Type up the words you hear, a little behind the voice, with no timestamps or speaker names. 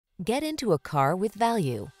Get into a car with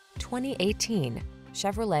value. 2018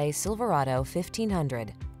 Chevrolet Silverado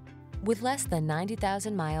 1500. With less than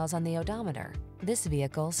 90,000 miles on the odometer, this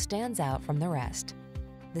vehicle stands out from the rest.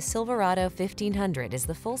 The Silverado 1500 is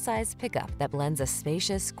the full-size pickup that blends a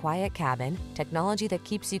spacious, quiet cabin, technology that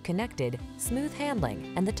keeps you connected, smooth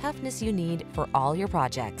handling, and the toughness you need for all your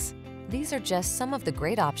projects. These are just some of the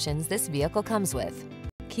great options this vehicle comes with: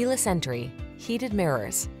 keyless entry, heated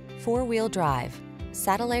mirrors, four-wheel drive,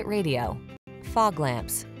 satellite radio, fog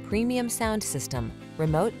lamps, premium sound system,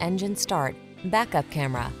 remote engine start, backup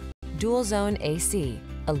camera, dual zone AC,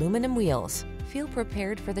 aluminum wheels. Feel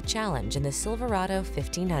prepared for the challenge in the Silverado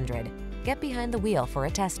 1500. Get behind the wheel for a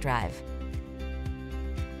test drive.